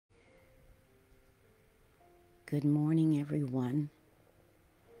Good morning, everyone.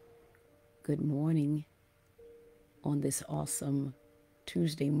 Good morning on this awesome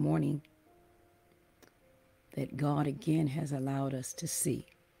Tuesday morning that God again has allowed us to see.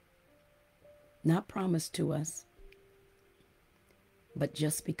 Not promised to us, but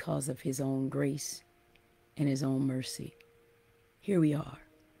just because of His own grace and His own mercy. Here we are.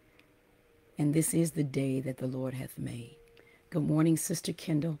 And this is the day that the Lord hath made. Good morning, Sister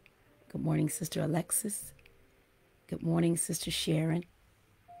Kendall. Good morning, Sister Alexis. Good morning, Sister Sharon.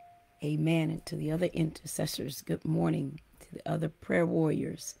 Amen. And to the other intercessors, good morning. To the other prayer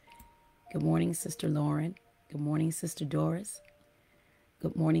warriors, good morning, Sister Lauren. Good morning, Sister Doris.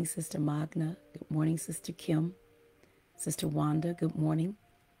 Good morning, Sister Magna. Good morning, Sister Kim. Sister Wanda, good morning.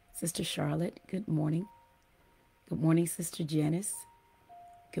 Sister Charlotte, good morning. Good morning, Sister Janice.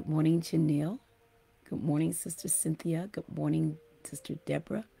 Good morning, Janelle. Good morning, Sister Cynthia. Good morning, Sister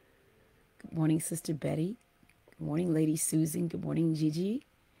Deborah. Good morning, Sister Betty. Good morning, Lady Susan. Good morning, Gigi.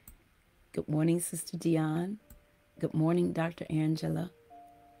 Good morning, Sister Dion. Good morning, Dr. Angela.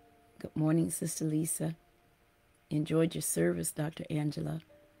 Good morning, Sister Lisa. Enjoyed your service, Dr. Angela.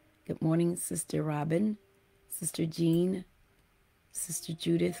 Good morning, Sister Robin. Sister Jean. Sister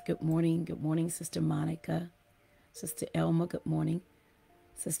Judith, good morning. Good morning, Sister Monica. Sister Elma, good morning.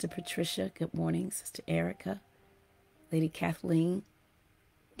 Sister Patricia, good morning. Sister Erica. Lady Kathleen,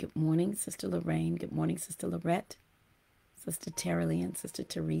 good morning. Sister Lorraine, good morning. Sister Lorette. Sister Terrellian, Sister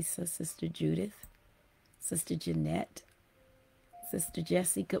Teresa, Sister Judith, Sister Jeanette, Sister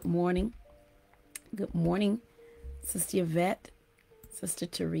Jessie, good morning. Good morning, Sister Yvette, Sister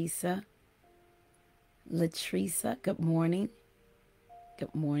Teresa, Latricia, good morning.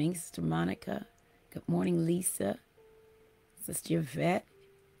 Good morning, Sister Monica. Good morning, Lisa. Sister Yvette,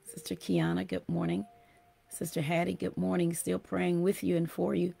 Sister Kiana, good morning. Sister Hattie, good morning. Still praying with you and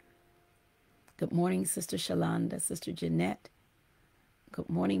for you. Good morning, Sister Shalonda, Sister Jeanette. Good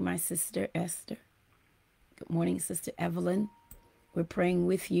morning, my sister Esther. Good morning, Sister Evelyn. We're praying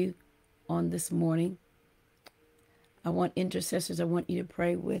with you on this morning. I want intercessors, I want you to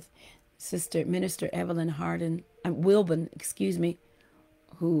pray with Sister Minister Evelyn Wilburn,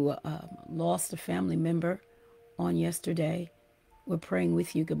 who lost a family member on yesterday. We're praying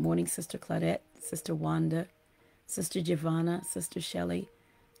with you. Good morning, Sister Claudette, Sister Wanda, Sister Giovanna, Sister Shelley,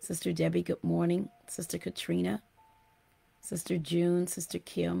 Sister Debbie, good morning. Sister Katrina, Sister June, Sister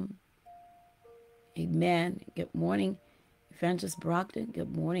Kim. Amen. Good morning, Evangelist Brogdon.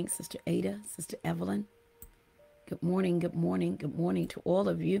 Good morning, Sister Ada, Sister Evelyn. Good morning, good morning, good morning to all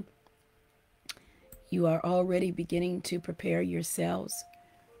of you. You are already beginning to prepare yourselves,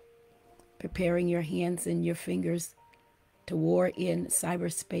 preparing your hands and your fingers to war in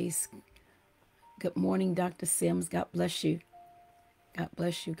cyberspace. Good morning, Dr. Sims. God bless you. God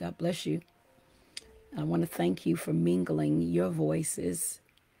bless you. God bless you. I want to thank you for mingling your voices,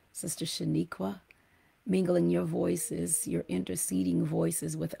 Sister Shaniqua, mingling your voices, your interceding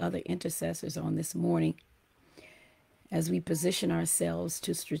voices with other intercessors on this morning as we position ourselves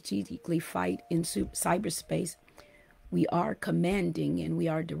to strategically fight in cyberspace. We are commanding and we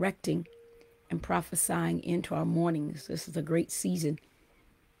are directing and prophesying into our mornings. This is a great season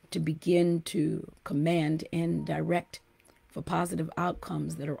to begin to command and direct for positive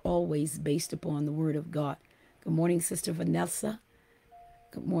outcomes that are always based upon the Word of God. Good morning, Sister Vanessa.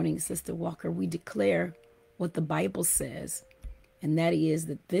 Good morning, Sister Walker. We declare what the Bible says, and that is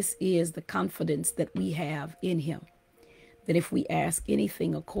that this is the confidence that we have in Him, that if we ask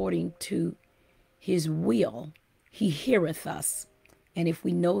anything according to His will, He heareth us. And if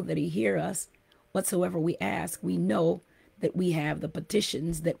we know that He hears us, whatsoever we ask, we know that we have the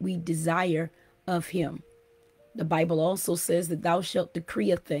petitions that we desire of Him. The Bible also says that thou shalt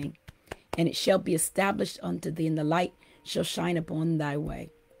decree a thing, and it shall be established unto thee, and the light shall shine upon thy way.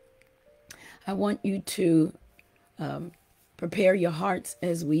 I want you to prepare your hearts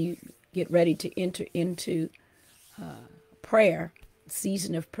as we get ready to enter into prayer,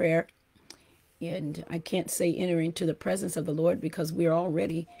 season of prayer. And I can't say enter into the presence of the Lord because we're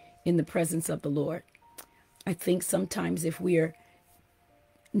already in the presence of the Lord. I think sometimes if we're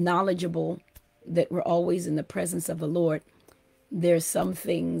knowledgeable that we're always in the presence of the Lord, there's some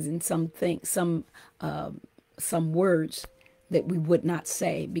things and some words that we would not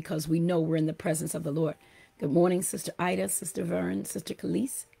say because we know we're in the presence of the Lord. Good morning, Sister Ida, Sister Vern, Sister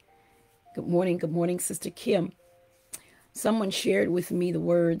Khalees. Good morning, Sister Kim. Someone shared with me the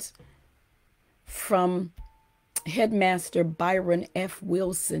words from Headmaster Byron F.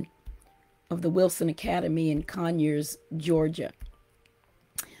 Wilson of the Wilson Academy in Conyers, Georgia.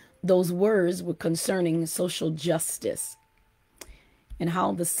 Those words were concerning social justice and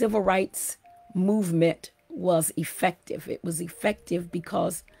how the civil rights movement was effective. It was effective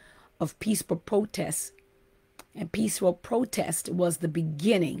because of peaceful protests. And peaceful protest was the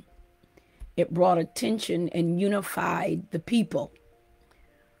beginning. It brought attention and unified the people.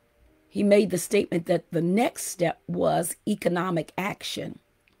 He made the statement that the next step was economic action.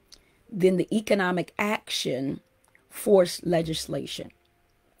 Then the economic action forced legislation.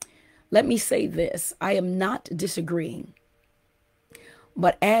 Let me say this. I am not disagreeing,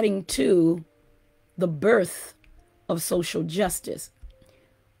 but adding to the birth of social justice.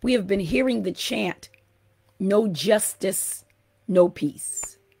 We have been hearing the chant, no justice, no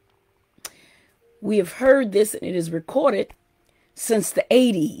peace. We have heard this, and it is recorded since the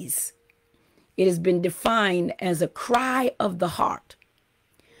 80s. It has been defined as a cry of the heart,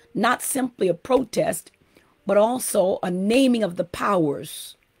 not simply a protest, but also a naming of the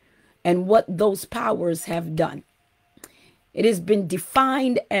powers and what those powers have done. It has been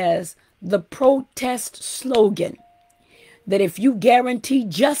defined as the protest slogan that if you guarantee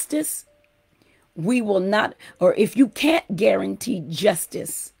justice, we will not, or if you can't guarantee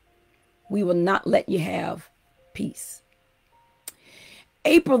justice, we will not let you have peace.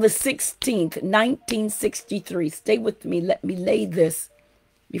 April the 16th, 1963. Stay with me. Let me lay this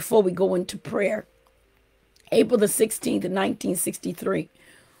before we go into prayer. April the 16th, 1963.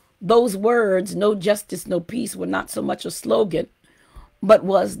 Those words, no justice, no peace, were not so much a slogan, but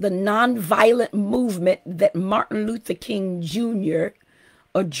was the nonviolent movement that Martin Luther King Jr.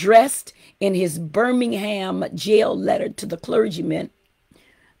 addressed in his Birmingham jail letter to the clergymen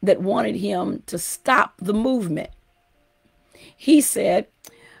that wanted him to stop the movement. He said,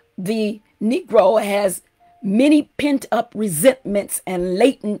 the Negro has many pent-up resentments and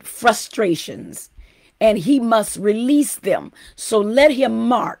latent frustrations, and he must release them. So let him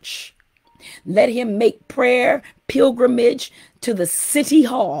march. Let him make prayer pilgrimage to the city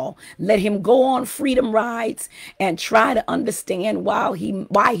hall. Let him go on freedom rides and try to understand why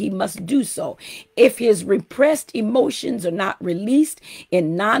he must do so. If his repressed emotions are not released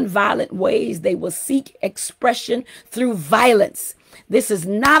in nonviolent ways, they will seek expression through violence. This is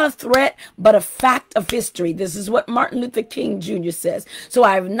not a threat, but a fact of history. This is what Martin Luther King Jr. says. So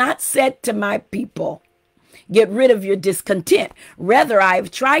I have not said to my people, get rid of your discontent. Rather,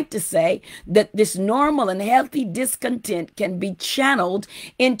 I've tried to say that this normal and healthy discontent can be channeled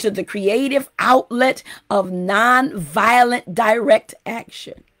into the creative outlet of nonviolent direct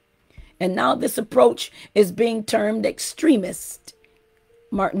action. And now this approach is being termed extremist.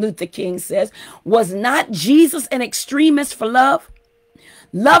 Martin Luther King says, was not Jesus an extremist for love?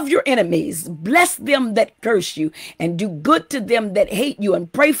 Love your enemies, bless them that curse you, and do good to them that hate you,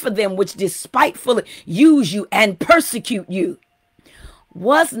 and pray for them which despitefully use you and persecute you.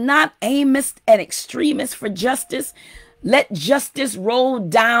 Was not Amos an extremist for justice? Let justice roll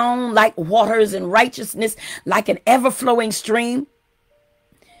down like waters and righteousness like an ever-flowing stream.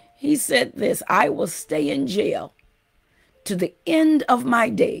 He said this, I will stay in jail to the end of my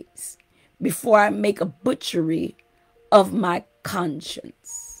days before I make a butchery of my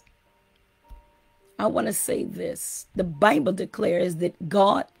conscience. I want to say this. The Bible declares that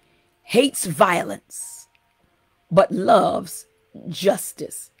God hates violence, but loves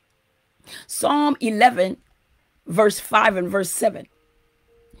justice. Psalm 11, verse 5 and verse 7.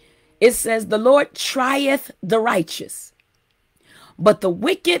 It says, the Lord trieth the righteous, but the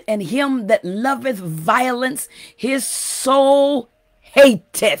wicked and him that loveth violence, his soul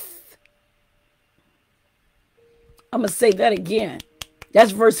hateth. I'm going to say that again.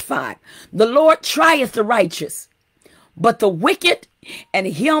 That's verse 5. The Lord trieth the righteous, but the wicked and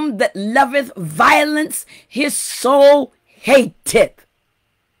him that loveth violence, his soul hateth.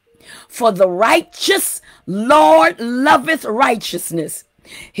 For the righteous Lord loveth righteousness.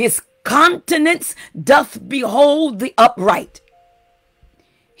 His countenance doth behold the upright.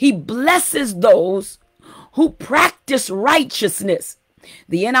 He blesses those who practice righteousness.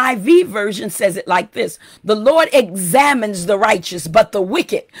 The NIV version says it like this. The Lord examines the righteous, but the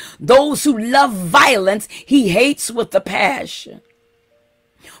wicked, those who love violence, he hates with a passion.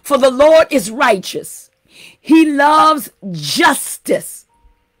 For the Lord is righteous. He loves justice.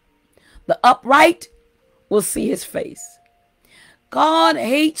 The upright will see his face. God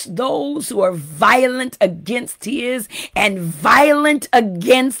hates those who are violent against his and violent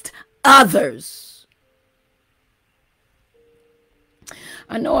against others.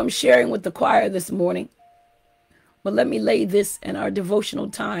 I know I'm sharing with the choir this morning, but let me lay this in our devotional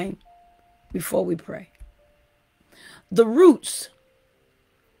time before we pray. The roots,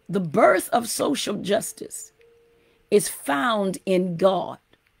 the birth of social justice is found in God,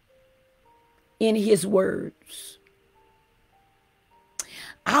 in his words.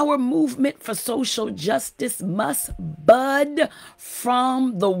 Our movement for social justice must bud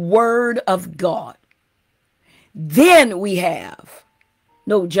from the word of God. Then we have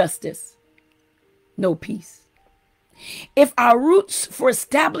no justice, no peace. If our roots for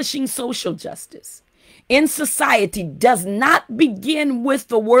establishing social justice in society does not begin with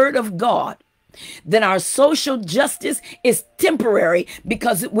the word of God, then our social justice is temporary,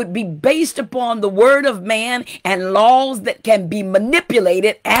 because it would be based upon the word of man and laws that can be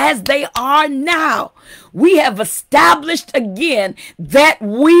manipulated as they are now. We have established again that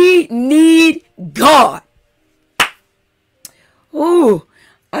we need God. Ooh,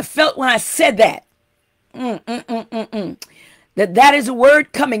 I felt when I said that. That is a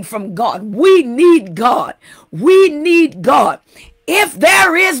word coming from God. We need God. We need God. If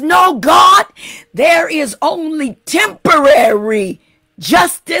there is no God, there is only temporary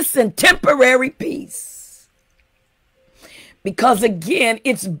justice and temporary peace. Because again,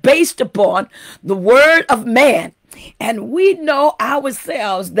 it's based upon the word of man. And we know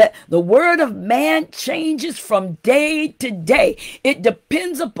ourselves that the word of man changes from day to day. It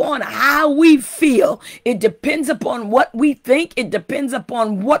depends upon how we feel. It depends upon what we think. It depends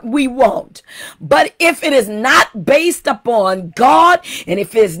upon what we want. But if it is not based upon God, and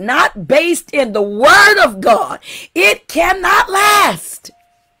if it is not based in the word of God, it cannot last.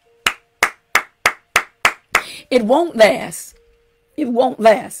 It won't last. It won't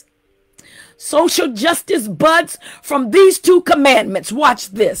last. Social justice buds from these two commandments. Watch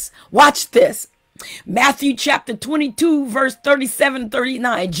this. Watch this. Matthew chapter 22, verse 37,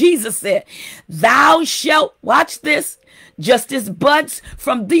 39. Jesus said, thou shalt, watch this. Justice buds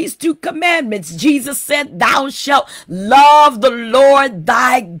from these two commandments. Jesus said, thou shalt love the Lord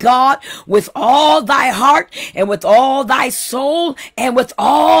thy God with all thy heart and with all thy soul and with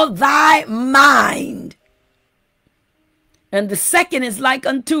all thy mind. And the second is like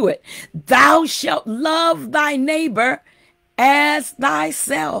unto it. Thou shalt love thy neighbor as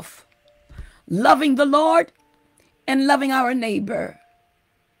thyself. Loving the Lord and loving our neighbor.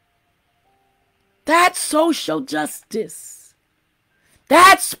 That's social justice.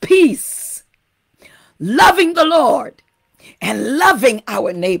 That's peace. Loving the Lord and loving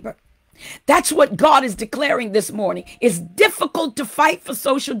our neighbor. That's what God is declaring this morning. It's difficult to fight for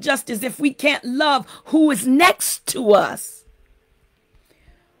social justice if we can't love who is next to us.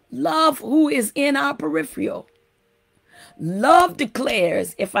 Love who is in our peripheral. Love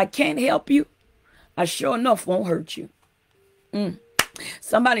declares, if I can't help you, I sure enough won't hurt you.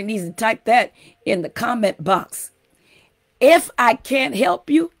 Somebody needs to type that in the comment box. If I can't help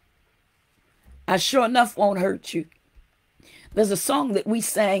you, I sure enough won't hurt you. There's a song that we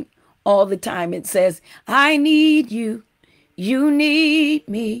sang all the time. It says, I need you, you need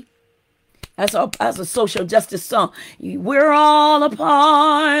me. That's a social justice song. We're all a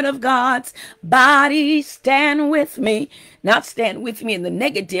part of God's body. Stand with me. Not stand with me in the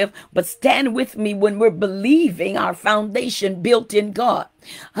negative, but stand with me when we're believing our foundation built in God.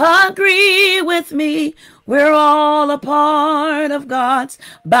 Agree with me. We're all a part of God's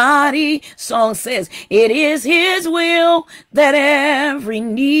body. Song says, it is his will that every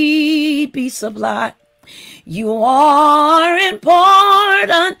need be supplied. You are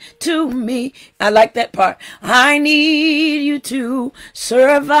important to me. I like that part. I need you to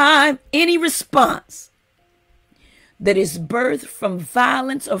survive. Any response that is birthed from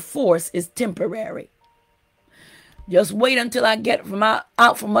violence or force is temporary. Just wait until I get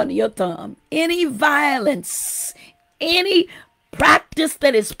out from under your thumb. Any violence, any practice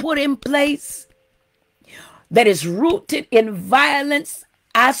that is put in place that is rooted in violence,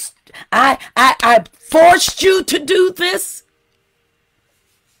 I forced you to do this.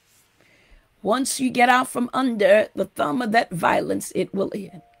 Once you get out from under the thumb of that violence, it will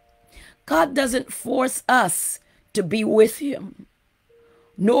end. God doesn't force us to be with him,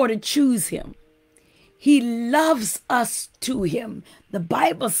 nor to choose him. He loves us to him. The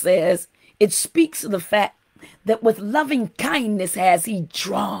Bible says, it speaks of the fact that with loving kindness has he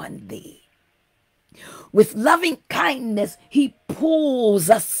drawn thee. With loving kindness, he pulls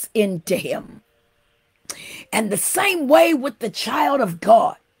us into him. And the same way with the child of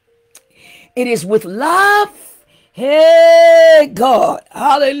God. It is with love. Hey, God.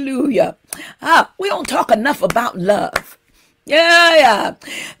 Hallelujah. We don't talk enough about love. Yeah.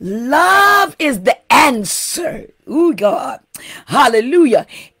 Love is the answer. Ooh, God. Hallelujah.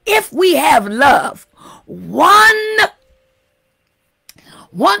 If we have love, one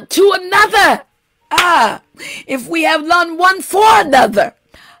to another. If we have done one for another,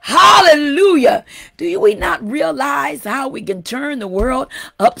 hallelujah. Do we not realize how we can turn the world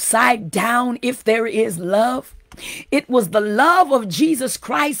upside down if there is love? It was the love of Jesus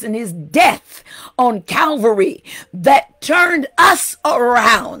Christ and his death on Calvary that turned us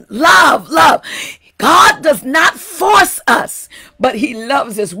around. Love, love. God does not force us, but he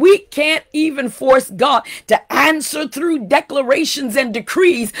loves us. We can't even force God to answer through declarations and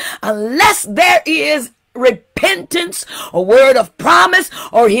decrees unless there is repentance, a word of promise,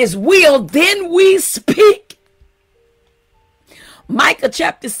 or his will. Then we speak. Micah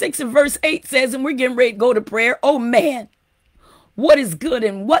chapter 6 and verse 8 says, and we're getting ready to go to prayer, "Oh man, what is good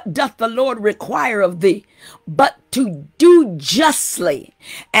and what doth the Lord require of thee? But to do justly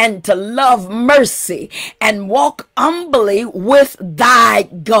and to love mercy and walk humbly with thy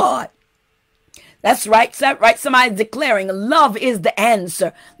God." That's right. Somebody's declaring love is the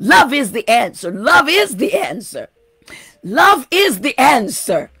answer. Love is the answer. Love is the answer. Love is the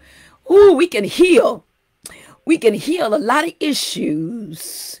answer. Ooh, we can heal. We can heal a lot of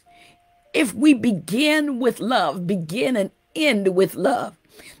issues if we begin with love, begin and end with love.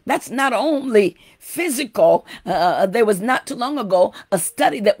 That's not only physical. There was not too long ago a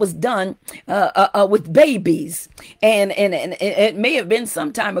study that was done with babies, and it may have been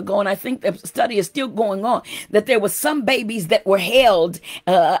some time ago, and I think the study is still going on, that there were some babies that were held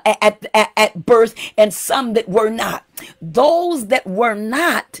at birth and some that were not. Those that were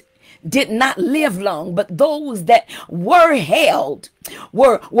not did not live long, but those that were held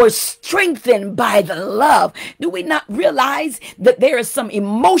were strengthened by the love. Do we not realize that there is some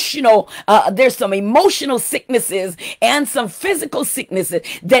emotional sicknesses and some physical sicknesses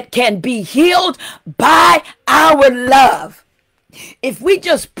that can be healed by our love? If we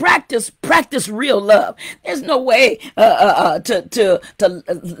just practice real love, there's no way to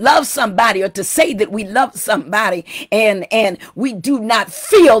love somebody or to say that we love somebody and we do not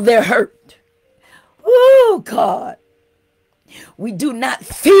feel their hurt. Oh God, we do not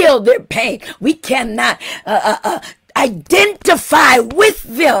feel their pain. We cannot identify with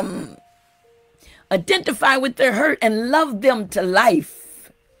them, identify with their hurt, and love them to life.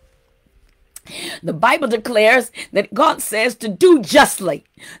 The Bible declares that God says to do justly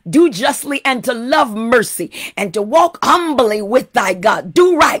and to love mercy and to walk humbly with thy God.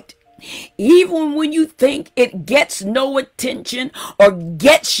 Do right. Even when you think it gets no attention or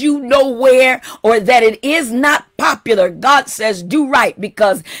gets you nowhere or that it is not popular, God says do right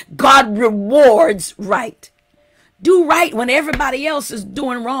because God rewards right. Do right when everybody else is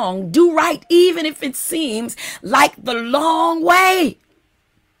doing wrong. Do right even if it seems like the long way.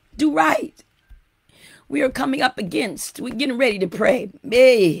 Do right. We are coming up against, we're getting ready to pray.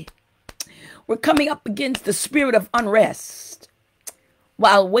 We're coming up against the spirit of unrest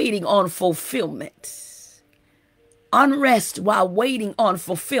while waiting on fulfillment. Unrest while waiting on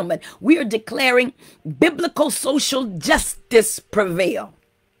fulfillment. We are declaring biblical social justice prevail.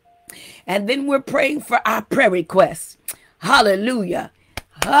 And then we're praying for our prayer requests. Hallelujah.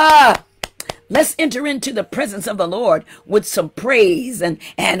 Let's enter into the presence of the Lord with some praise and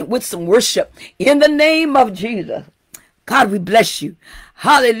with some worship in the name of Jesus. God, we bless you.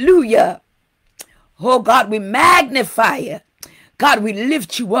 Hallelujah. Oh God, we magnify you. God, we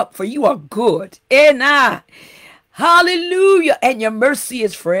lift you up for you are good. Hallelujah. And your mercy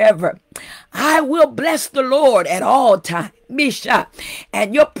is forever. I will bless the Lord at all times. Misha.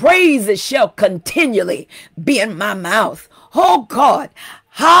 And your praises shall continually be in my mouth. Oh God.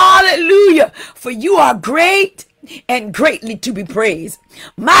 Hallelujah. For you are great and greatly to be praised.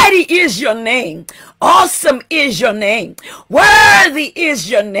 Mighty is your name. Awesome is your name. Worthy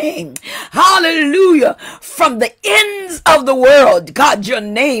is your name. Hallelujah. From the ends of the world, God, your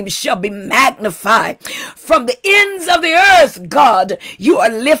name shall be magnified. From the ends of the earth, God, you are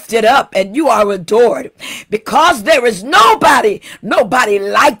lifted up and you are adored. Because there is nobody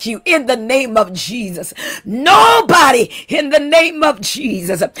like you in the name of Jesus. Nobody in the name of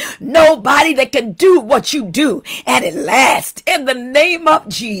Jesus. Nobody that can do what you do and it lasts in the name of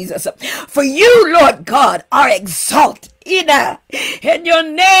Jesus. For you, Lord God, are exalted. And your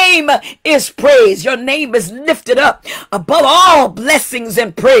name is praised. Your name is lifted up above all blessings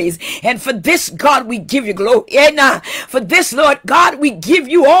and praise. And for this, God, we give you glory. For this, Lord God, we give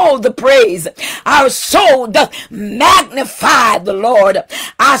you all the praise. Our soul doth magnify the Lord.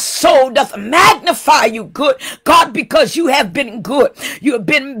 Our soul doth magnify you, good God, because you have been good. You have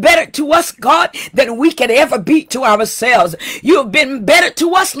been better to us, God, than we can ever be to ourselves. You have been better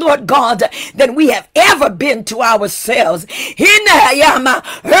to us, Lord God, than we have ever been to ourselves.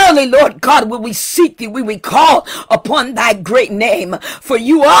 Early, Lord God, will we seek thee, will we call upon thy great name, for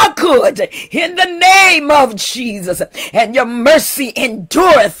you are good in the name of Jesus, and your mercy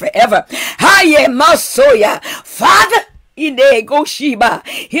endureth forever. Father, Inego Shiba,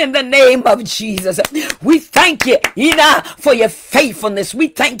 in the name of Jesus. We thank you, Ina, for your faithfulness. We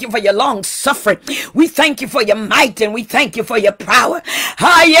thank you for your long suffering. We thank you for your might, and we thank you for your power.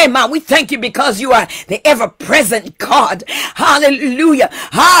 We thank you because you are the ever-present God. Hallelujah.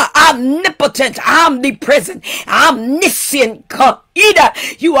 Omnipotent, omnipresent, omniscient God. Ida,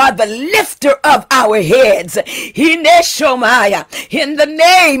 you are the lifter of our heads. In the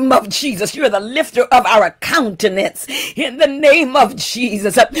name of Jesus, you are the lifter of our countenance. In the name of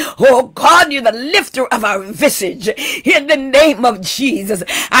Jesus, oh God, you're the lifter of our visage. In the name of Jesus,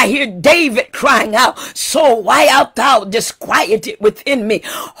 I hear David crying out, so why art thou disquieted within me?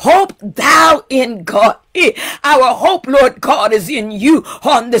 Hope thou in God. Our hope, Lord God, is in you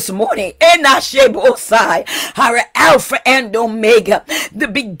on this morning. Our Alpha and Omega, the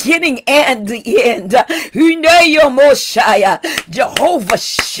beginning and the end. Jehovah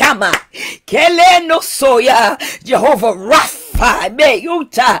Shammah, Jehovah Rapha.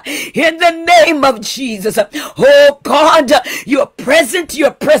 In the name of Jesus. Oh God, you're present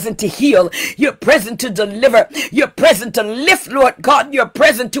to heal, you're present to deliver, you're present to lift, Lord God, you're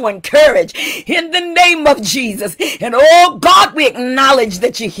present to encourage in the name of Jesus. And oh God, we acknowledge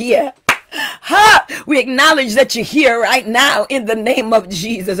that you're here. We acknowledge that you're here right now in the name of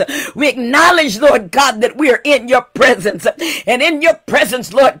Jesus. We acknowledge, Lord God, that we are in your presence. And in your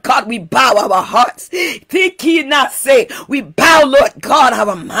presence, Lord God, we bow our hearts. We bow, Lord God,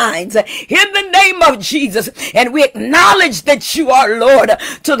 our minds in the name of Jesus. And we acknowledge that you are Lord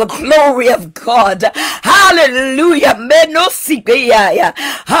to the glory of God. Hallelujah.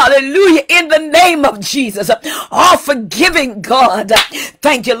 Hallelujah. In the name of Jesus. All forgiving God.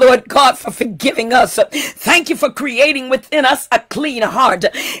 Thank you, Lord God, for forgiving us. Thank you for creating within us a clean heart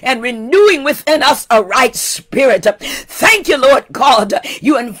and renewing within us a right spirit. Thank you, Lord God.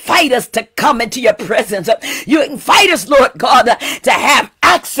 You invite us to come into your presence. You invite us, Lord God, to have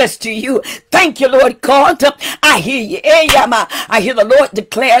access to you. Thank you, Lord God. I hear you. I hear the Lord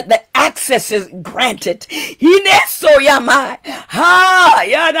declare that access is granted.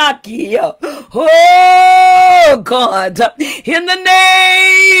 Oh God, in the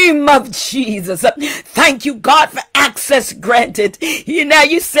name of Jesus, thank you, God, for access granted.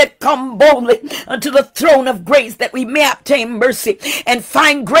 You said, come boldly unto the throne of grace that we may obtain mercy and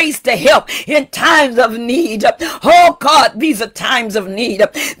find grace to help in times of need. Oh God, these are times of need.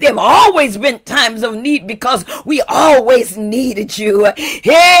 There have always been times of need because we always needed you.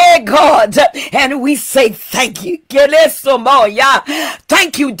 Hey God, and we say thank you.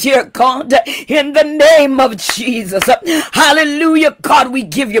 Thank you, dear God, in the name of Jesus. Hallelujah. God, we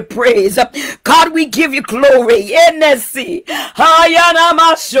give you praise. God, we give you glory.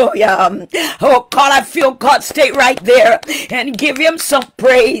 Oh God, I feel God, stay right there and give him some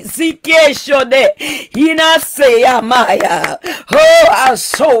praise. Oh, our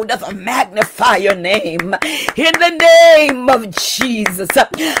soul doth magnify your name in the name of Jesus.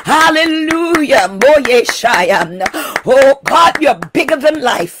 Hallelujah. Oh God, you're bigger than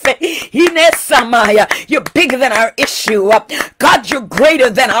life. You're bigger than our issue. God, you're greater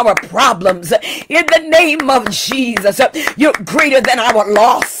than our problems. In the name of Jesus, you're greater than our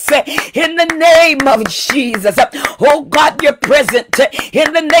loss. In the name of Jesus, oh God, you're present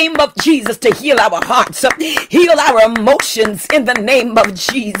in the name of Jesus to heal our hearts, heal our emotions in the name of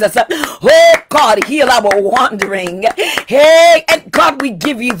Jesus. Oh God, heal our wandering. Hey, and God, we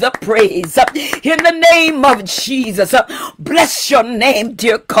give you the praise in the name of Jesus. Bless your name,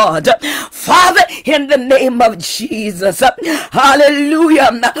 dear God. Father, in the name of Jesus,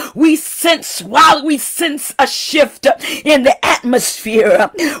 hallelujah, while we sense a shift in the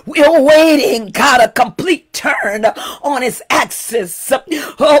atmosphere, we're waiting, God, a complete turn on its axis.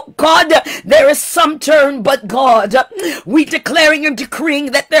 Oh God, there is some turn, but God, we declaring and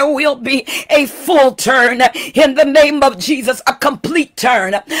decreeing that there will be a full turn in the name of Jesus, a complete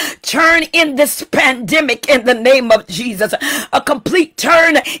turn in this pandemic in the name of Jesus, a complete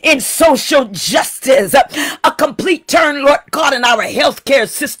turn in social justice, a complete turn, Lord God, in our healthcare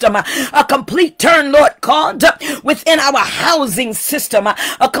system, a complete turn, Lord God, within our housing system,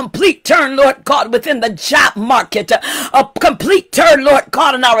 a complete turn, Lord God, within the job market, a complete turn, Lord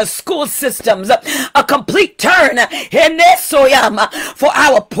God, in our school systems, a complete turn in for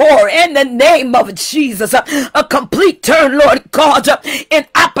our poor in the name of Jesus, a complete turn, Lord God, in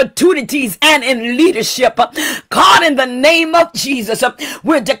opportunities and in leadership. God, in the name of Jesus,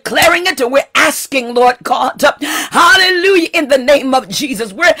 we're declaring it and we're asking, Lord God, hallelujah, in the name of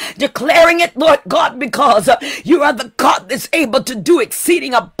Jesus, we're declaring it, Lord God, because you are the God that's able to do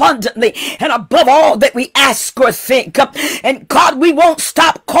exceeding abundantly and above all that we ask or think. And God, we won't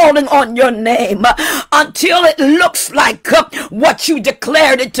stop calling on your name until it looks like what you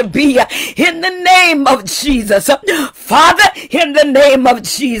declared it to be. In the name of Jesus, Father, in the name of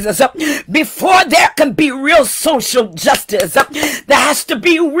Jesus, before there can be real social justice, there has to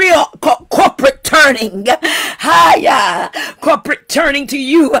be real corporate turning. Corporate turning to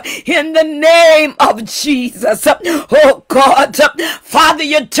you in the name of Jesus. Oh God, Father,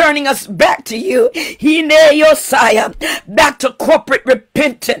 you're turning us back to you. Back to corporate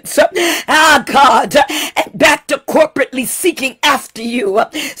repentance. God, and back to corporately seeking after you,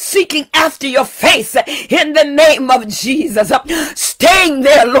 seeking after your face in the name of Jesus. Staying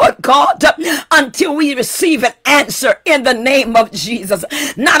there, Lord God, until we receive an answer in the name of Jesus.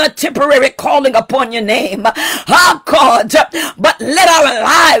 Not a temporary calling upon your name, God, but let our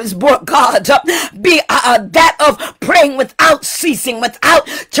lives, Lord God, be that of praying without ceasing, without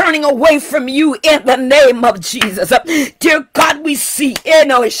turning away from you in the name of Jesus. Dear God, we see in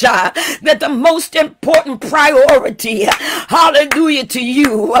Osha that the most important priority, hallelujah, to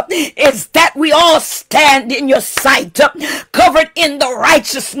you is that we all stand in your sight, covered in the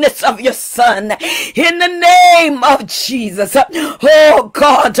righteousness of your Son, in the name of Jesus. Oh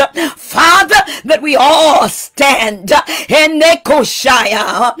God, Father, that we all stand in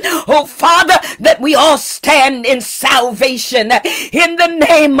Nekoshaya. Oh Father, that we all stand in salvation in the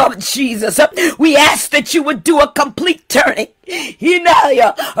name of Jesus. We ask that you would do a complete turning,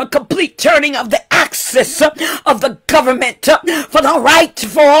 a complete turning of the axis of the government for the right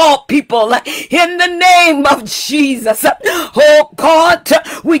for all people in the name of Jesus. Oh God,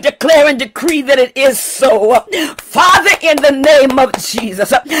 we declare and decree that it is so. Father, in the name of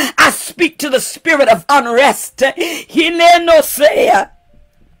Jesus, I speak to the spirit of unrest.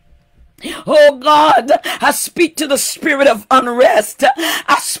 Oh God, I speak to the spirit of unrest.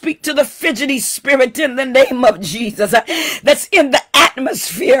 I speak to the fidgety spirit in the name of Jesus that's in the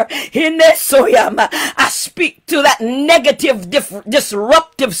atmosphere. I speak to that negative,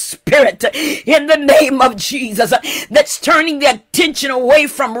 disruptive spirit in the name of Jesus that's turning the attention away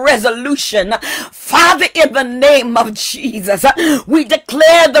from resolution. Father, in the name of Jesus, we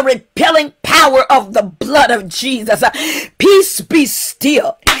declare the repelling power of the blood of Jesus. Peace be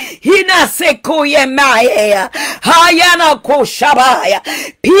still. Peace,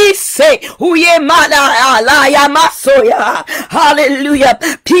 hallelujah.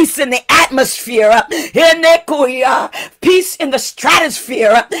 Peace in the atmosphere, peace in the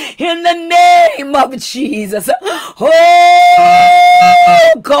stratosphere, in the name of Jesus.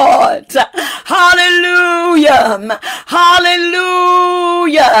 Oh God, hallelujah, hallelujah.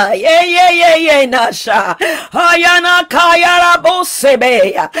 Nasha,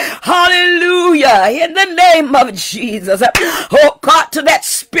 hallelujah, in the name of Jesus. Oh God, to that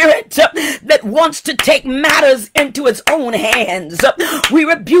spirit that wants to take matters into its own hands, we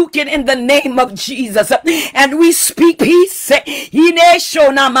rebuke it in the name of Jesus, and we speak peace.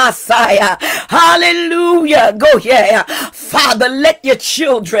 Hallelujah. Go here, Father. Let your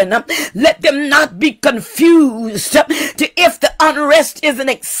children, let them not be confused to if the unrest is an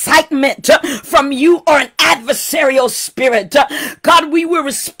excitement from you or an adversarial spirit. God, we will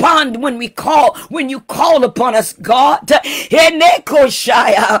respond when you call upon us, God.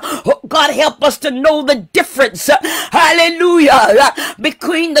 Oh, God, help us to know the difference, hallelujah,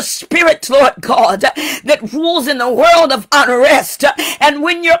 between the spirit, Lord God, that rules in the world of unrest, and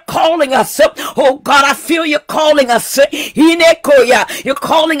when you're calling us, oh God, I feel you're calling us, you're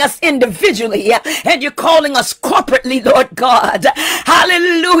calling us individually, and you're calling us corporately, Lord God,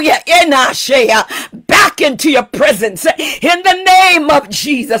 hallelujah, back into your presence, in the name of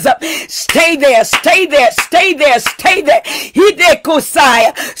Jesus. Stay there, stay there, stay there, stay there.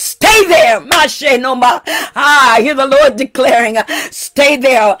 Stay there. I hear the Lord declaring, stay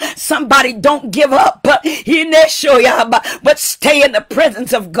there. Somebody don't give up, but stay in the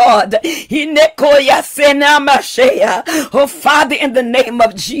presence of God. Oh Father, in the name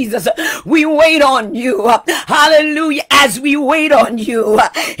of Jesus, we wait on you. Hallelujah. As we wait on you,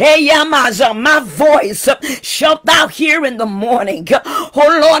 my voice shalt thou hear in the morning.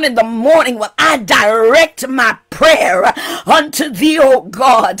 Oh Lord, in the morning when I direct my prayer unto thee, oh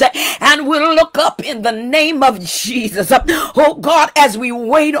God, and we'll look up in the name of Jesus, oh God, as we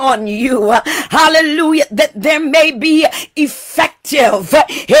wait on you, hallelujah, that there may be effective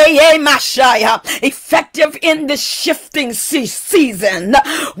in this shifting season.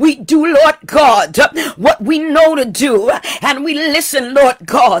 We do, Lord God, what we know to do, and we listen, Lord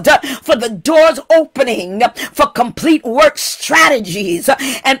God, for the doors open opening for complete work strategies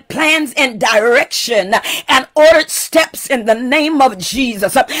and plans and direction and ordered steps in the name of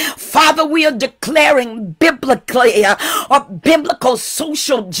Jesus. Father, we are declaring biblically or biblical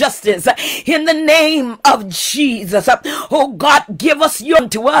social justice in the name of Jesus. Oh God, give us your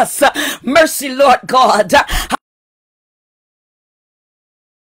to us mercy, Lord God.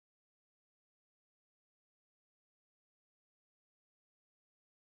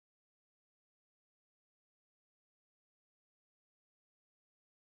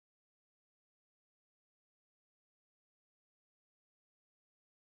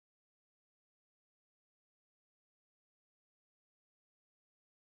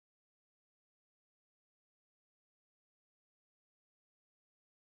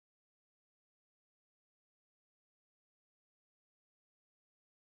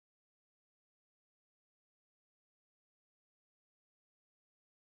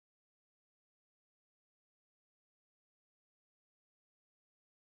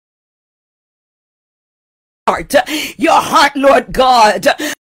 Your heart, Lord God.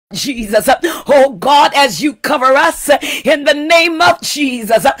 Jesus, oh God, as you cover us in the name of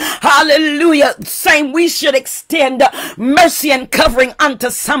Jesus, hallelujah. Same, we should extend mercy and covering unto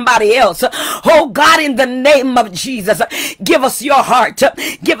somebody else. Oh God, in the name of Jesus, give us your heart.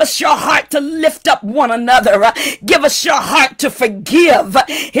 Give us your heart to lift up one another. Give us your heart to forgive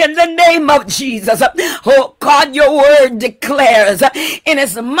in the name of Jesus. Oh God, your word declares,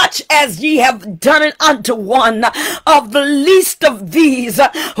 inasmuch as ye have done it unto one of the least of these,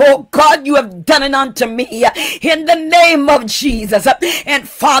 oh God, you have done it unto me in the name of Jesus. And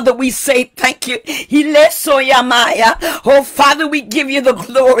Father, we say thank you. Oh Father, we give you the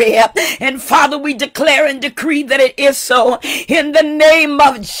glory. And Father, we declare and decree that it is so in the name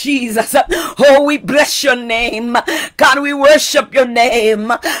of Jesus. Oh, we bless your name. God, we worship your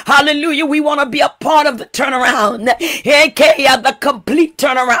name. Hallelujah. We want to be a part of the turnaround. The complete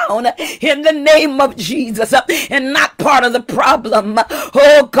turnaround in the name of Jesus, and not part of the problem.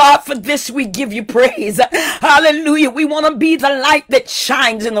 Oh God, for this we give you praise. Hallelujah. We want to be the light that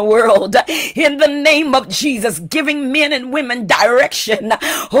shines in the world in the name of Jesus, giving men and women direction.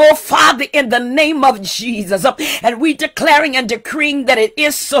 Oh Father, in the name of Jesus, and we declaring and decreeing that it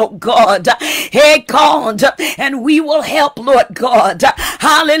is so, God. Hey God, and we will help, Lord God.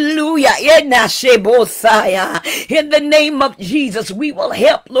 Hallelujah. In the name of Jesus, we will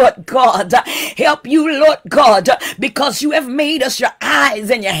help, Lord God. Help you, Lord God, because you have made us your eyes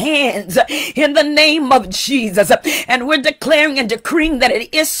and your hands in the name of Jesus. And we're declaring and decreeing that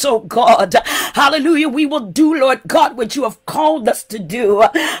it is so, God. Hallelujah. We will do, Lord God, what you have called us to do.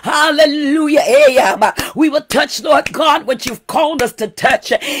 Hallelujah. We will touch, Lord God, what you've called us to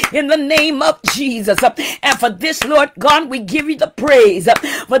touch in the name of Jesus. And for this, Lord God, we give you the praise.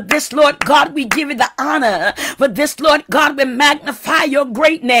 For this, Lord God, we give you the honor. For this, Lord God, we magnify your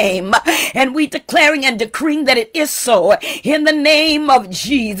great name. And we declaring and decreeing that it is so in the name of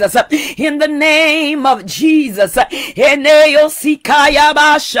Jesus. In the name of Jesus.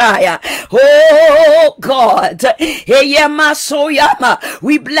 Oh God.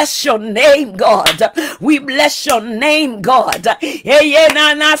 We bless your name, God. We bless your name, God.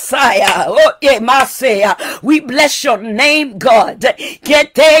 We bless your name, God.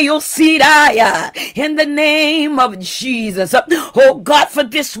 In the name of Jesus. Oh God, for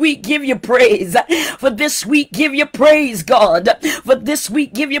this week give you praise. For this week give you praise, God. For this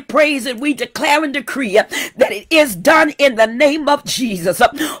week give you praise, and we declare and decree that it is done in the name of Jesus.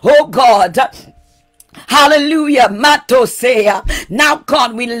 Oh God. Hallelujah. Matosea. Now,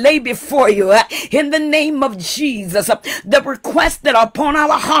 God, we lay before you in the name of Jesus the requests that are upon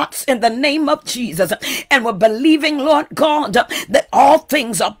our hearts in the name of Jesus. And we're believing, Lord God, that all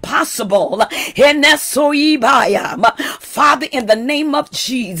things are possible. Father, in the name of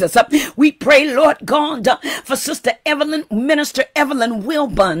Jesus, we pray, Lord God, for Sister Evelyn, Minister Evelyn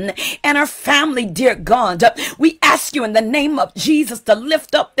Wilburn, and her family, dear God. We ask you in the name of Jesus to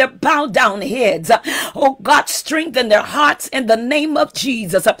lift up their bowed down heads. Oh God, strengthen their hearts in the name of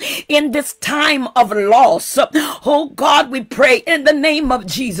Jesus in this time of loss. Oh God, we pray in the name of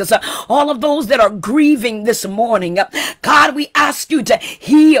Jesus, all of those that are grieving this morning, God, we ask you to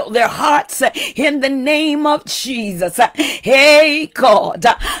heal their hearts in the name of Jesus. Hey God,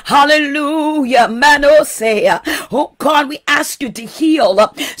 hallelujah. Manosea. Oh God, we ask you to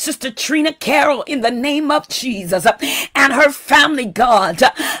heal Sister Trina Carroll in the name of Jesus and her family, God.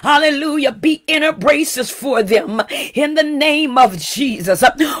 Hallelujah. Be in her brain gracious for them in the name of Jesus.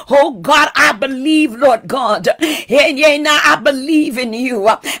 Oh God, I believe, Lord God, and yeah, now I believe in you.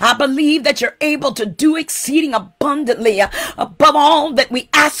 I believe that you're able to do exceeding abundantly above all that we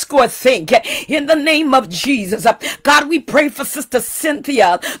ask or think in the name of Jesus. God, we pray for Sister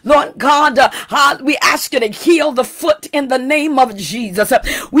Cynthia. Lord God, we ask you to heal the foot in the name of Jesus.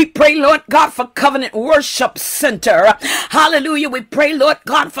 We pray, Lord God, for Covenant Worship Center. Hallelujah. We pray, Lord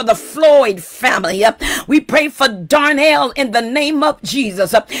God, for the Floyd family. We pray for Darnell in the name of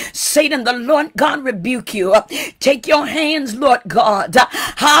Jesus. Satan, the Lord God rebuke you. Take your hands, Lord God.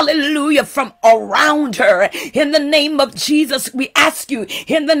 Hallelujah. From around her in the name of Jesus. We ask you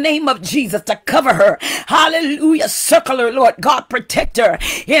in the name of Jesus to cover her. Hallelujah. Circle her, Lord God. Protect her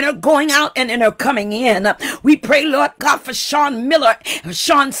in her going out and in her coming in. We pray, Lord God, for Sean Miller,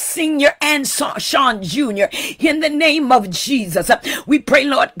 Sean Sr. and Sean Jr. in the name of Jesus. We pray,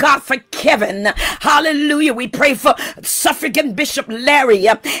 Lord God, for Kevin. Hallelujah. We pray for Suffragan Bishop Larry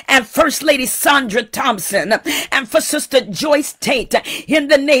and First Lady Sandra Thompson and for Sister Joyce Tate in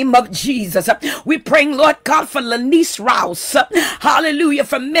the name of Jesus. We praying, Lord God, for Lanice Rouse. Hallelujah.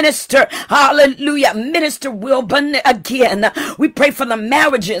 For Minister, hallelujah, Minister Wilburn again. We pray for the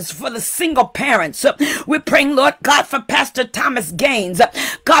marriages, for the single parents. We're praying, Lord God, for Pastor Thomas Gaines.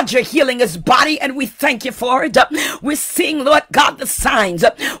 God, you're healing his body and we thank you for it. We're seeing, Lord God, the signs.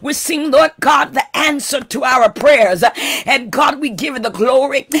 We're seeing, Lord God, the answer to our prayers. And God, we give you the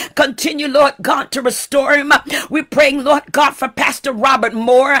glory. Continue, Lord God, to restore him. We're praying, Lord God, for Pastor Robert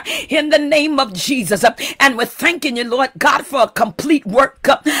Moore in the name of Jesus. And we're thanking you, Lord God, for a complete work.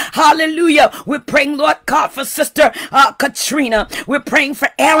 Hallelujah. We're praying, Lord God, for Sister Katrina. We're praying for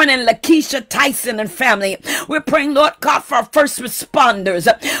Aaron and Lakeisha Tyson and family. We're praying, Lord God, for our first responders.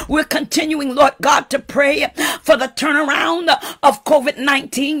 We're continuing, Lord God, to pray for the turnaround of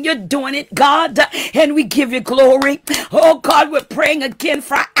COVID-19. You're doing it, God, and we give you glory. Oh, God, we're praying again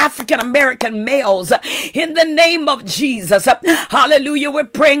for our African-American males in the name of Jesus. Hallelujah. We're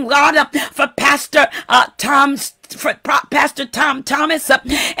praying, God, for Pastor Pastor Tom Thomas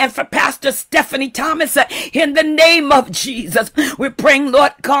and for Pastor Stephanie Thomas in the name of Jesus. We're praying,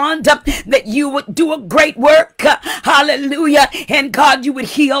 Lord God, that you would do a great work. Hallelujah. And God, you would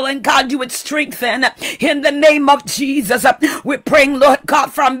heal and God, you would strengthen in the name of Jesus. We're praying, Lord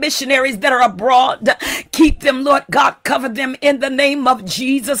God, for our missionaries that are abroad. Keep them, Lord God. Cover them in the name of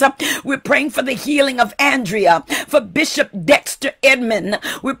Jesus. We're praying for the healing of Andrea, for Bishop Dexter Edmond.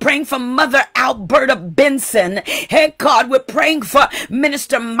 We're praying for Mother Alberta Benson. Hey, God, we're praying for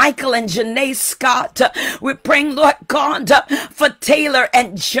Minister Michael and Janae Scott. We're praying, Lord God, for Taylor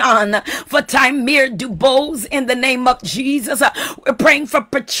and John, for Tymir Dubose in the name of Jesus. We're praying for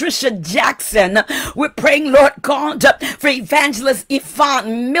Patricia Jackson. We're praying, Lord God, for Evangelist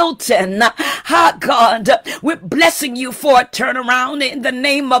Yvonne Milton. God, we're blessing you for a turnaround in the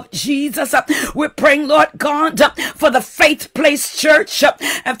name of Jesus. We're praying, Lord God, for the Faith Place Church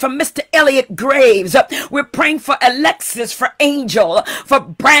and for Mr. Elliot Graves. We're praying for Alexis, for Angel, for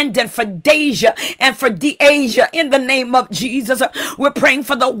Brandon, for Deja, and for Deasia in the name of Jesus. We're praying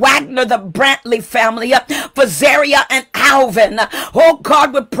for the Wagner, the Brantley family, for Zaria and Alvin. Oh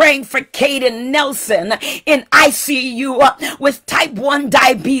God, we're praying for Caden Nelson in ICU with type 1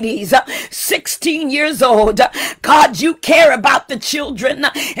 diabetes, 16 years old. God, you care about the children,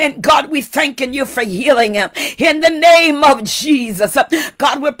 and God, we thanking you for healing him in the name of Jesus.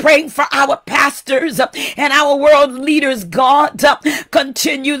 God, we're praying for our pastors and our world leaders, God.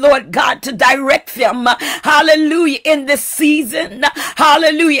 Continue, Lord God, to direct them, hallelujah, in this season,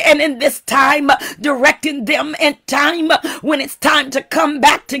 hallelujah, and in this time, directing them in time when it's time to come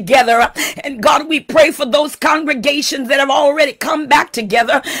back together. And God, we pray for those congregations that have already come back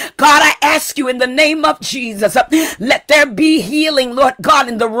together. God, I ask you in the name of Jesus, let there be healing, Lord God,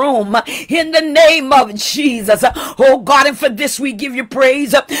 in the room, in the name of Jesus. Oh God, and for this we give you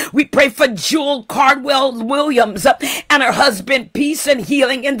praise. We pray for Jewel Cardwell Williams and her husband, peace and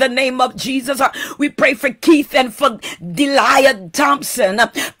healing in the name of Jesus. We pray for Keith and for Delia Thompson.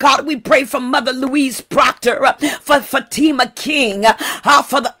 God, we pray for Mother Louise Proctor, for Fatima King,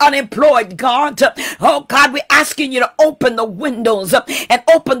 for the unemployed, God. Oh God, we're asking you to open the windows and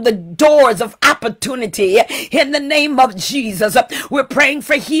open the doors of opportunity in the name of Jesus. We're praying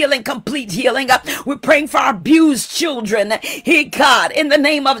for healing, complete healing. We're praying for our abused children. Hey God, in the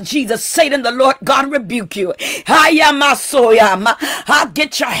name of Jesus, Satan, the Lord God, rebuke you.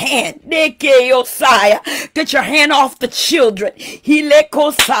 Get your hand. Get your hand off the children.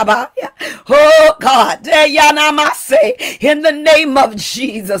 Oh God, in the name of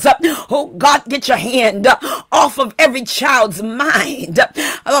Jesus. Oh God, get your hand off of every child's mind.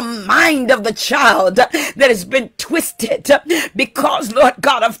 A mind mind of the child that has been twisted because, Lord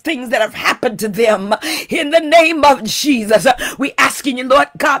God, of things that have happened to them. In the name of Jesus, we asking you, Lord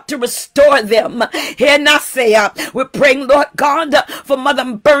God, to restore them. And I say, we're praying, Lord God, for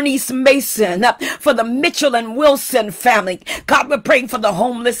Mother Bernice Mason, for the Mitchell and Wilson family. God, we're praying for the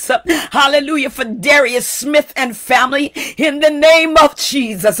homeless. Hallelujah. For Darius Smith and family. In the name of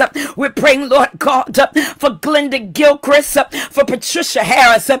Jesus, we're praying, Lord God, for Glenda Gilchrist, for Patricia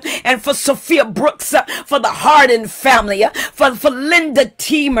Harris, and for Sophia Brooks, for the Hardin family, for Linda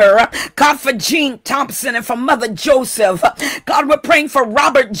Teemer, God, for Jean Thompson, and for Mother Joseph. God, we're praying for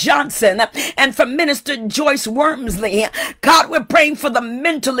Robert Johnson and for Minister Joyce Wormsley. God, we're praying for the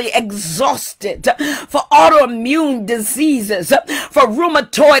mentally exhausted, for autoimmune diseases, for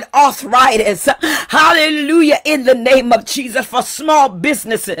rheumatoid arthritis. Hallelujah. In the name of Jesus, for small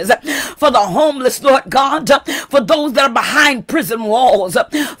businesses, for the homeless, Lord God, for those that are behind prison walls,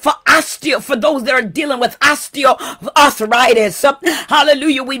 for those that are dealing with osteoarthritis.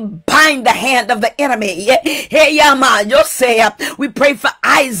 Hallelujah. We bind the hand of the enemy. We pray for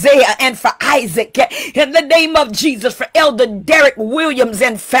Isaiah and for Isaac in the name of Jesus, for Elder Derek Williams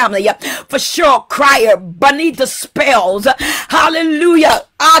and family, for Cheryl Cryer, Bonita Spells. Hallelujah.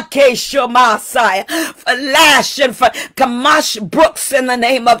 Shomasai, for Lash and for Kamash Brooks in the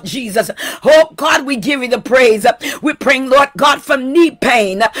name of Jesus. Oh God, we give you the praise. We're praying, Lord God, for knee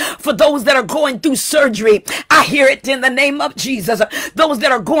pain, for those that are going through surgery. I hear it in the name of Jesus. Those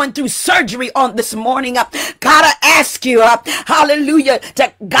that are going through surgery on this morning, God, I ask you, hallelujah,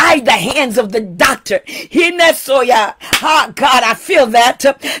 to guide the hands of the doctor. God, I feel that.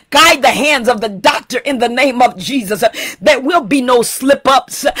 Guide the hands of the doctor in the name of Jesus. There will be no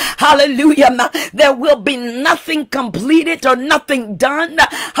slip-ups. Hallelujah. There will be nothing completed or nothing done.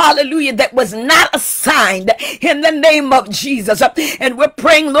 Hallelujah. That was not assigned in the name of Jesus. And we're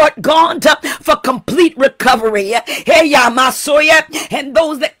praying, Lord God, for complete recovery. And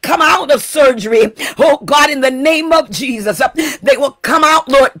those that come out of surgery, oh God, in the name of Jesus, they will come out,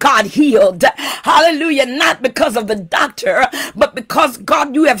 Lord God, healed. Hallelujah. Not because of the doctor, but because,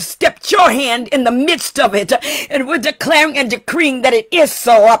 God, you have stepped your hand in the midst of it. And we're declaring and decreeing that it is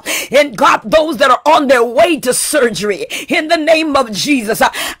so. And God, those that are on their way to surgery, in the name of Jesus,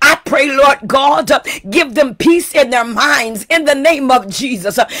 I pray, Lord God, give them peace in their minds in the name of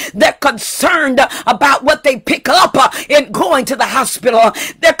Jesus. They're concerned about what they pick up in going to the hospital.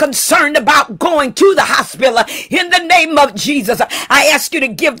 They're concerned about going to the hospital in the name of Jesus. I ask you to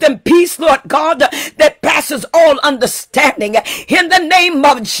give them peace, Lord God, that passes all understanding in the name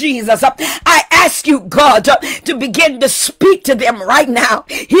of Jesus. I ask you, God, to begin to speak to them right now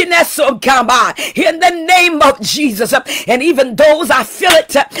in the name of Jesus. And even those, I feel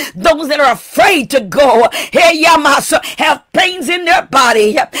it, those that are afraid to go, have pains in their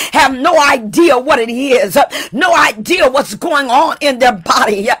body, have no idea what it is, no idea what's going on in their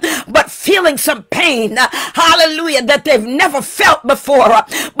body, but feeling some pain, hallelujah, that they've never felt before,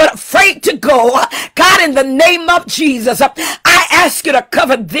 but afraid to go. God, in the name of Jesus, I ask you to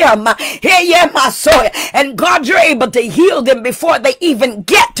cover them. And God, you're able to heal them before they even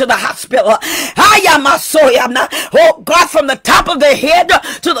get to the hospital. Oh God, from the top of their head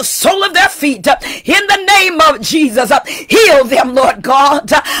to the sole of their feet, in the name of Jesus, heal them, Lord God.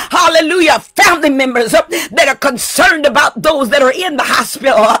 Hallelujah. Family members that are concerned about those that are in the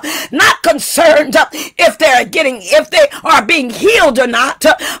hospital, not concerned if they are being healed or not,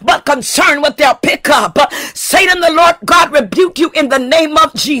 but concerned what they'll pick up. Satan, the Lord God, rebuke you in the name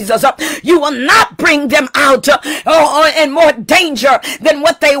of Jesus. You will not bring them out in more danger than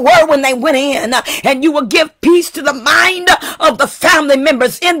what they were when they went in, and you will give peace to the mind of the family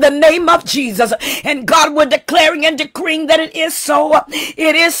members in the name of Jesus. And God, we're declaring and decreeing that it is so.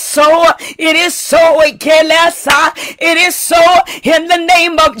 It is so. It is so. It is so in the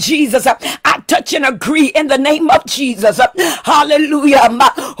name of Jesus. I touch and agree in the name of Jesus. Hallelujah.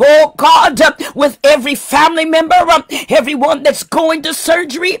 Oh God, with every family member, everyone that's going to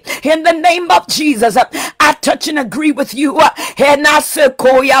surgery, in the name of Jesus, I touch and agree with you.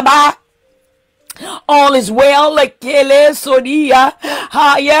 All is well. All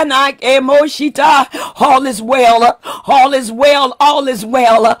is well. All is well. All is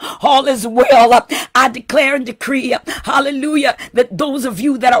well. All is well. I declare and decree, hallelujah, that those of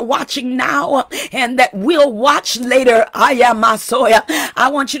you that are watching now and that will watch later, I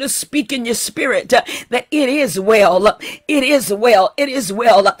want you to speak in your spirit that it is well. It is well. It is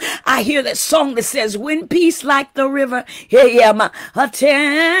well. I hear that song that says, when peace like the river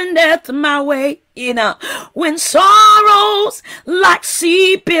attendeth my way, When sorrows like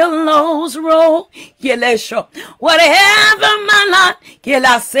sea billows roll, whatever my lot,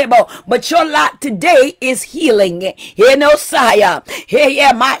 but your lot today is healing. It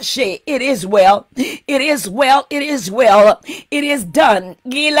is well. It is well. It is well. It is done.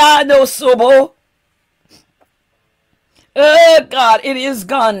 Oh God, it is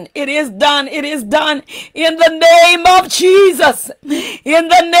gone. It is done. It is done in the name of Jesus. In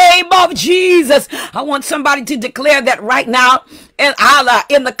the name of Jesus. I want somebody to declare that right now. And Allah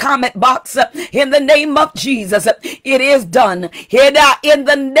in the comment box, in the name of Jesus, it is done. In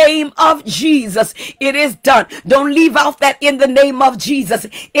the name of Jesus, it is done. Don't leave out that in the name of Jesus.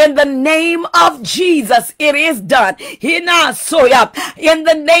 In the name of Jesus, it is done. In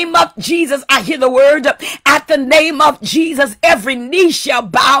the name of Jesus, I hear the word. At the name of Jesus, every knee shall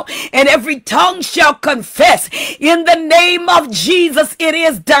bow and every tongue shall confess. In the name of Jesus, it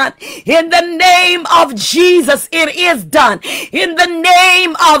is done. In the name of Jesus, it is done. In the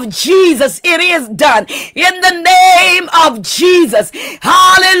name of Jesus, it is done. In the name of Jesus,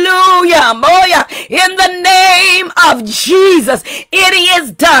 hallelujah. In the name of Jesus, it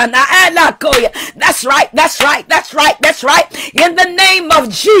is done. That's right. That's right. That's right. That's right. In the name of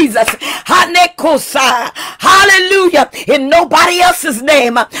Jesus, hallelujah. In nobody else's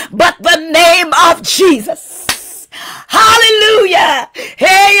name but the name of Jesus. Hallelujah.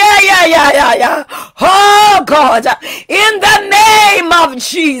 Hey, yeah. Oh God, in the name of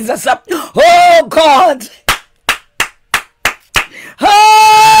Jesus. Oh God.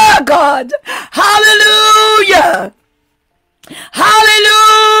 Oh God. Hallelujah.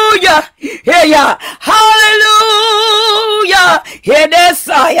 Hallelujah. Yeah. Hallelujah.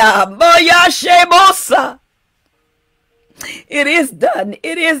 Hedesaya boya shebosa. It is done.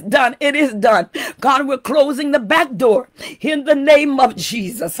 It is done. It is done. God, we're closing the back door in the name of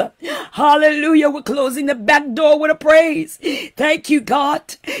Jesus. Hallelujah. We're closing the back door with a praise. Thank you,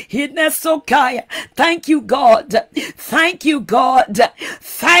 God. Thank you, God. Thank you, God.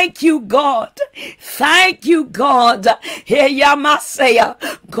 Thank you, God. Thank you, God.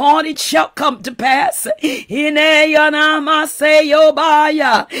 God, it shall come to pass. Thank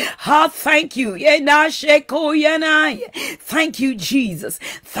you. Thank you, Jesus.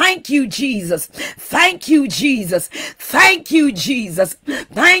 Thank you, Jesus. Thank you, Jesus. Thank you, Jesus.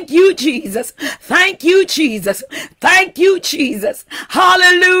 Thank you, Jesus. Thank you, Jesus. Thank you, Jesus.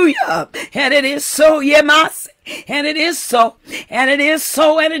 Hallelujah. And it is so, yemas. And it is so, and it is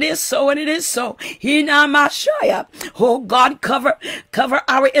so, and it is so, and it is so. Oh God, cover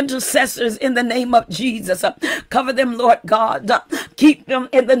our intercessors in the name of Jesus. Cover them, Lord God. Keep them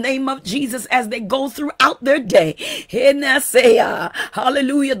in the name of Jesus as they go throughout their day.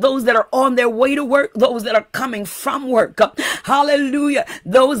 Hallelujah. Those that are on their way to work, those that are coming from work. Hallelujah.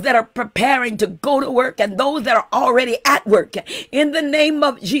 Those that are preparing to go to work and those that are already at work. In the name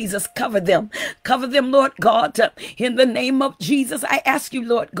of Jesus, cover them. Cover them, Lord God. In the name of Jesus, I ask you,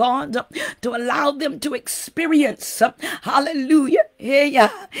 Lord God, to allow them to experience, hallelujah,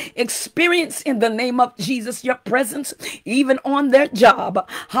 experience in the name of Jesus your presence, even on their job.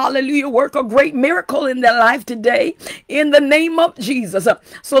 Hallelujah. Work a great miracle in their life today, in the name of Jesus,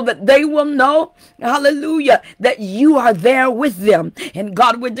 so that they will know, hallelujah, that you are there with them. And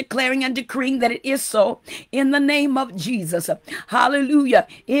God, we're declaring and decreeing that it is so in the name of Jesus. Hallelujah.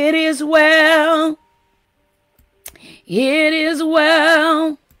 It is well. It is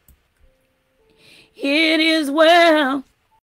well. It is well.